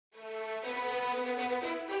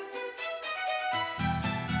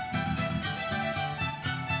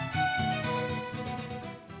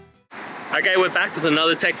Okay, we're back with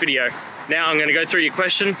another tech video. Now I'm going to go through your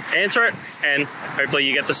question, answer it, and hopefully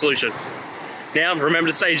you get the solution. Now remember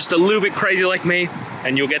to stay just a little bit crazy like me,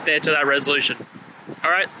 and you'll get there to that resolution.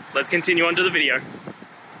 Alright, let's continue on to the video.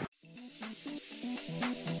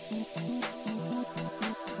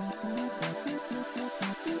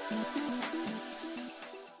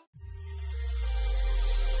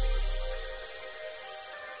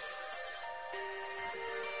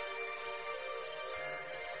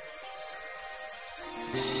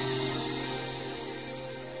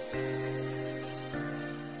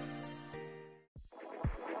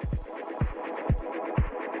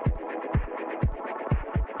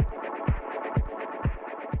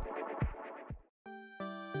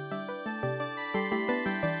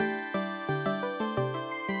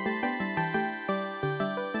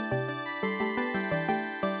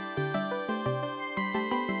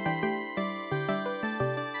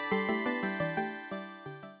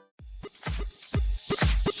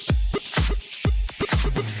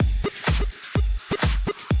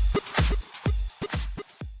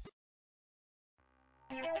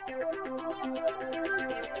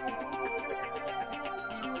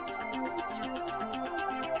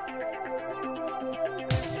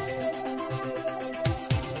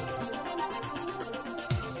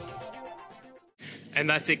 And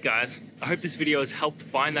that's it, guys. I hope this video has helped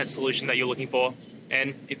find that solution that you're looking for.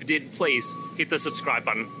 And if it did, please hit the subscribe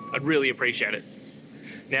button. I'd really appreciate it.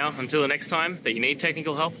 Now, until the next time that you need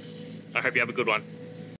technical help, I hope you have a good one.